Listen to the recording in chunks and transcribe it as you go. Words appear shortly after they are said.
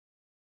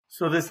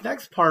So this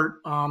next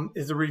part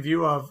is a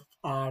review of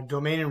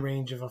domain and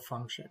range of a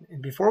function. And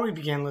before we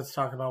begin, let's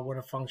talk about what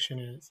a function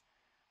is.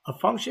 A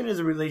function is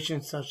a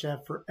relation such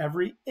that for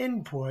every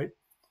input,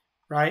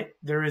 right,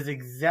 there is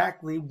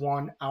exactly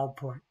one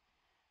output,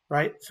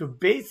 right? So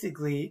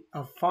basically,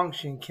 a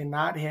function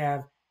cannot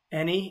have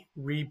any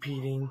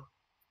repeating,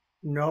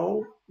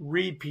 no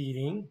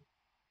repeating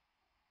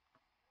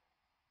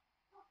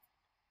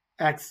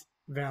x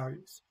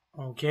values,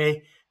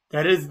 okay?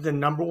 That is the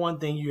number one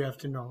thing you have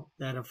to know,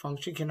 that a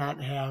function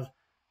cannot have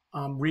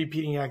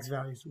repeating x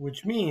values,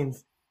 which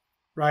means,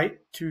 right,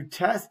 to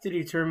test to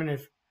determine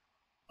if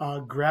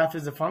a graph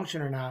is a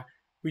function or not,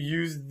 we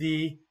use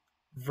the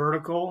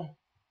vertical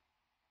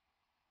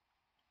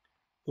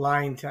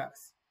line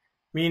test.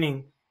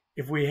 Meaning,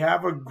 if we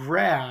have a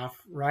graph,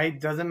 right,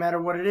 doesn't matter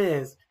what it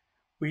is,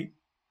 we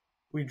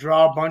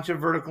draw a bunch of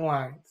vertical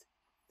lines.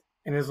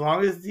 And as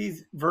long as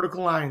these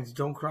vertical lines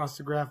don't cross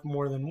the graph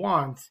more than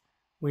once,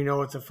 we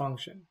know it's a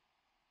function.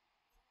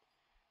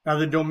 Now,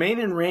 the domain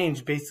and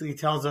range basically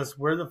tells us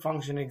where the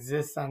function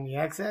exists on the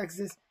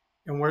x-axis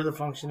and where the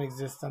function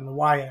exists on the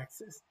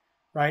y-axis,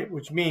 right?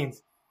 Which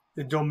means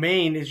the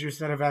domain is your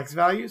set of x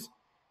values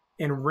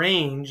and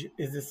range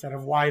is the set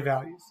of y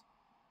values.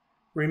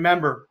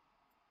 Remember,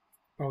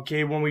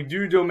 okay, when we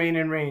do domain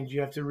and range,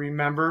 you have to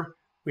remember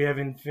we have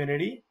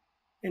infinity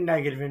and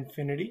negative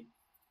infinity,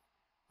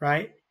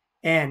 right?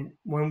 And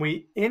when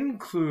we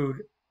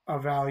include a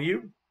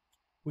value,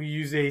 we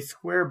use a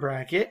square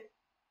bracket,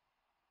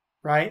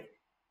 right?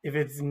 If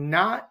it's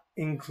not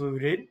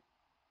included,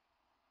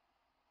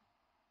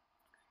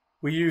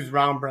 we use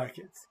round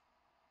brackets.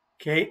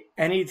 Okay,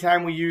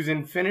 anytime we use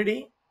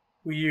infinity,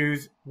 we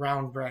use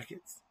round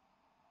brackets.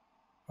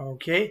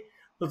 Okay,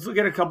 let's look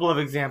at a couple of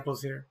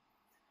examples here.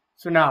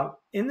 So now,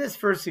 in this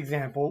first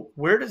example,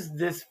 where does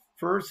this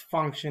first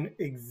function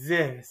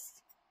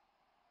exist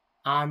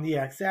on the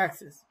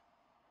x-axis?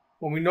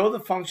 Well, we know the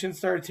function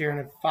starts here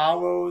and it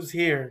follows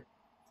here,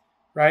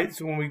 right?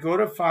 So when we go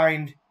to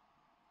find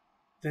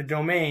the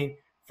domain,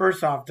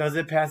 first off, does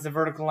it pass the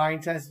vertical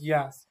line test?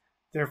 Yes.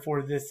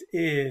 Therefore, this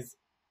is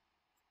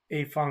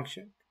a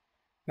function.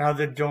 Now,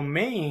 the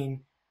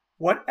domain,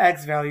 what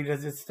x value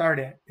does it start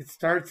at? It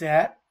starts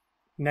at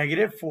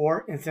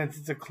 -4, and since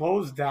it's a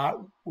closed dot,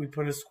 we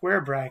put a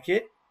square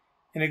bracket,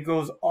 and it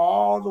goes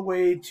all the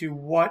way to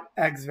what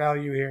x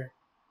value here?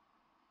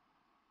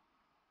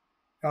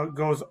 Now, it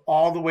goes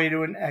all the way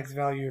to an x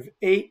value of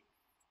 8.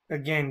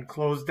 Again,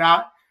 closed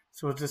dot,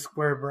 so it's a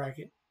square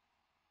bracket.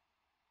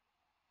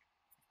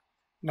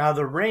 Now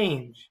the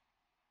range,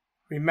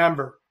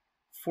 remember,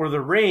 for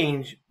the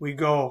range, we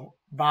go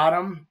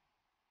bottom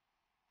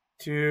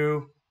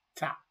to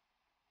top.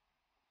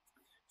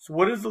 So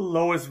what is the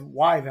lowest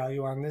y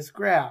value on this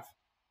graph?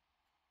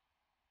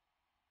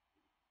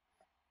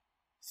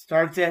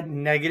 Starts at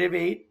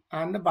 -8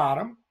 on the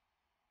bottom,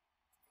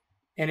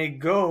 and it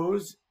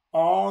goes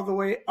all the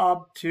way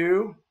up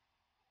to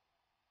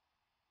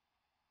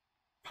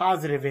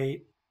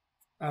 +8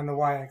 on the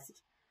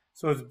y-axis.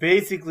 So it's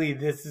basically,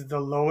 this is the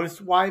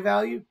lowest y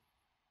value,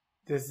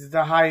 this is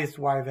the highest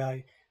y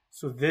value.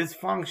 So this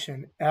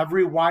function,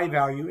 every y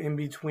value in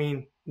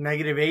between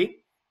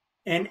 -8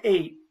 and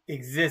 8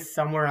 exists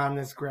somewhere on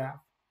this graph.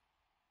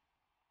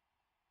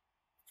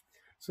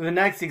 So the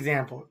next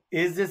example,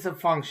 is this a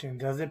function?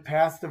 Does it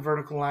pass the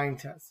vertical line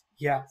test?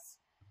 Yes.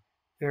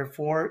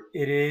 Therefore,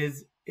 it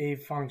is a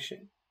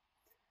function.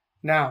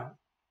 Now,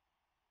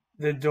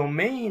 the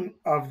domain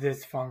of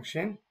this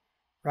function,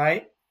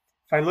 right?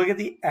 If I look at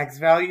the x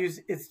values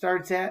it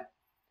starts at,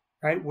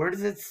 right? Where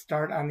does it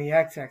start on the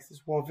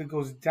x-axis? Well, if it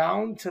goes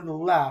down to the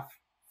left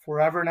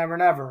forever and ever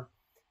and ever,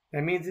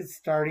 that means it's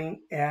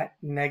starting at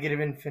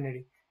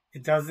 -infinity.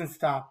 It doesn't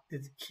stop.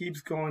 It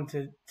keeps going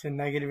to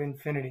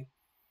 -infinity.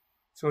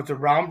 So it's a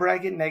round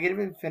bracket,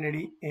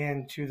 -infinity,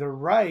 and to the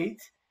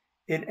right,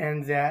 it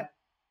ends at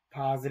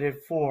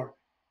 +4.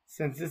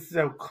 Since this is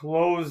a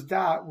closed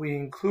dot, we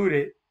include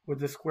it with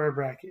the square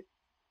bracket.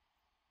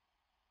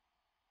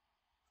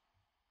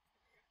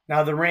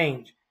 Now the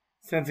range,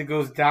 since it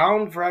goes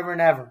down forever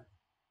and ever,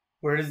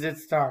 where does it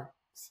start?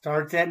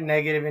 Starts at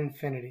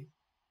 -infinity.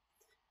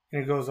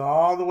 And it goes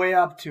all the way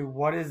up to,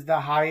 what is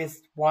the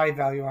highest y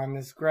value on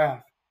this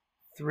graph?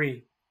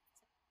 3.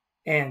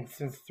 And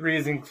since 3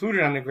 is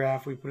included on the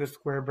graph, we put a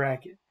square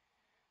bracket.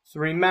 So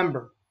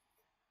remember,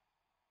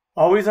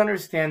 always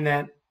understand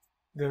that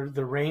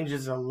the range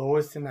is the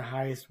lowest and the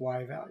highest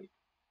y value.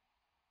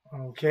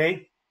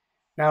 Okay?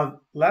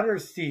 Now, letter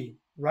C,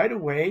 right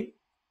away,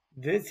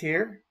 this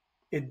here,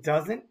 it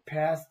doesn't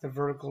pass the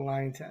vertical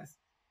line test.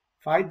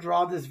 If I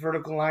draw this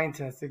vertical line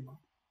test, it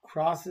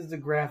crosses the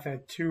graph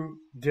at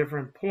 2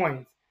 different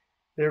points.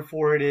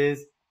 Therefore, it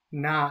is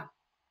not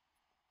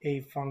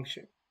a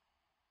function.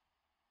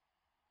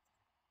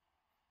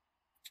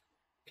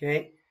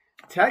 Okay?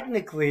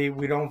 Technically,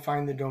 we don't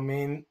find the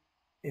domain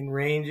in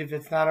range if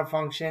it's not a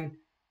function,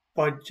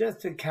 but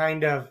just to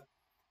kind of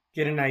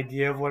get an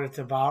idea of what it's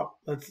about,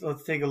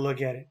 let's take a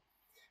look at it.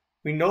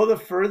 We know the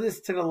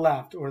furthest to the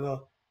left, or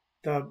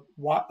the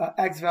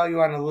x value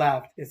on the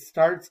left, it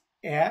starts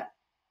at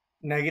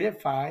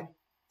 -5,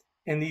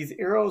 and these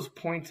arrows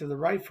point to the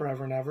right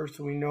forever and ever,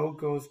 so we know it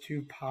goes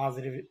to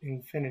positive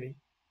infinity.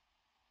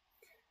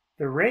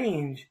 The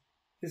range,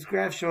 this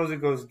graph shows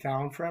it goes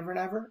down forever and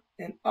ever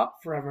and up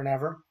forever and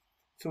ever,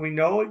 so we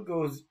know it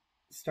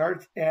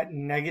starts at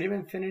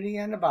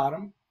 -infinity on the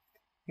bottom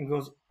and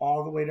goes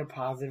all the way to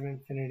positive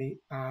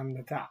infinity on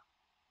the top.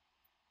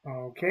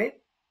 Okay?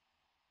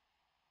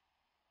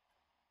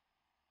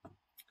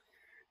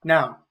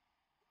 Now,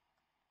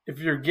 if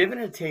you're given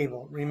a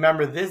table,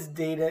 remember this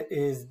data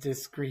is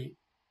discrete,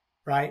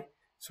 right?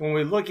 So when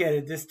we look at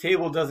it, this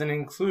table doesn't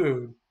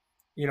include,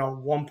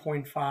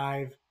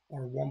 1.5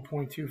 or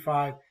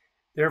 1.25.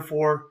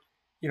 Therefore,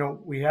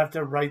 we have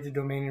to write the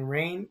domain and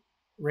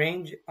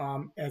range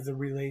as a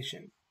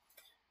relation.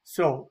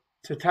 So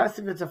to test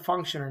if it's a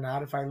function or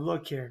not, if I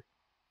look here,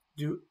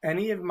 do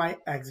any of my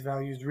x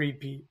values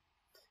repeat?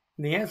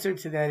 And the answer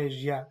to that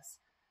is yes.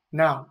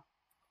 Now,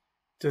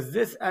 does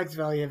this x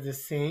value have the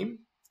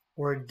same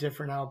or a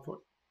different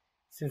output?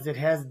 Since it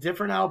has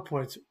different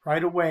outputs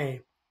right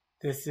away,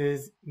 this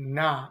is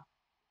not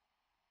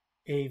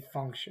a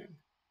function.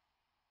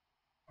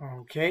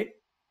 Okay?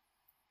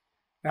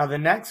 Now the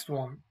next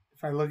one,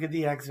 if I look at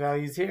the x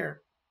values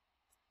here,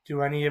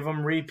 do any of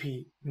them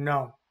repeat?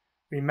 No.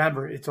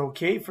 Remember, it's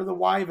okay for the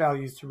y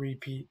values to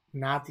repeat,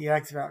 not the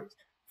x values.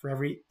 For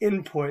every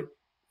input,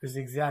 there's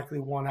exactly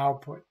one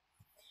output.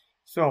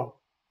 So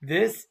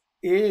this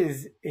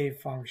is a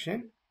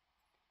function.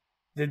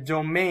 The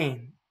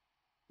domain,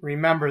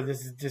 remember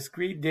this is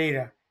discrete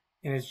data,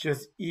 and it's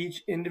just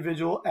each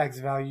individual x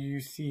value you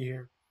see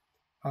here.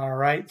 All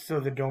right, so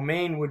the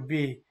domain would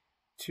be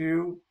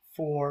 2,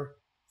 4,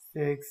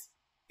 6,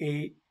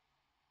 8,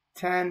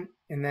 10,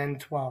 and then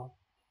 12.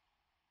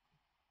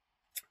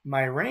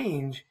 My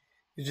range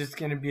is just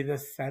going to be the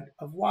set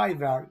of y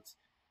values.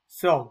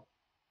 So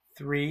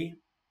 3,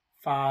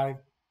 5,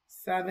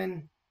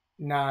 7,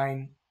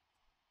 9,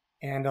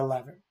 and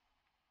 11.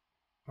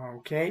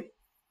 Okay.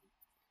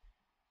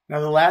 Now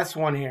the last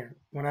one here,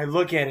 when I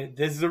look at it,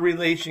 this is a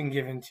relation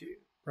given to you,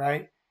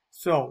 right?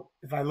 So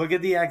if I look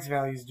at the x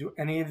values, do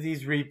any of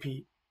these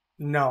repeat?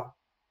 No.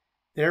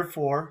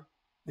 Therefore,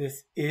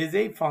 this is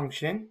a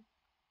function.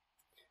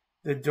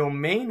 The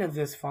domain of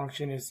this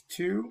function is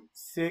 2,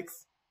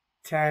 6,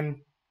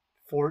 10,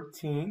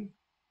 14.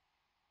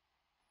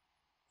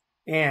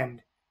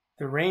 And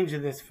the range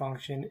of this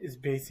function is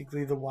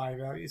basically the y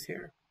values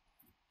here,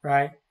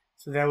 right?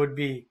 So that would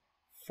be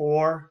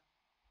 4,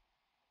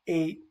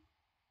 8,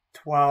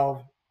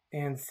 12,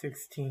 and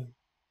 16.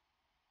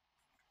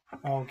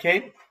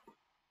 Okay.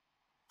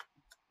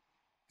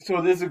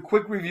 So this is a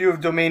quick review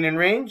of domain and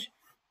range.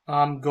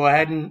 Go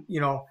ahead and,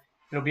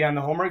 it'll be on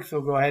the homework,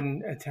 so go ahead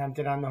and attempt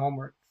it on the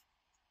homework.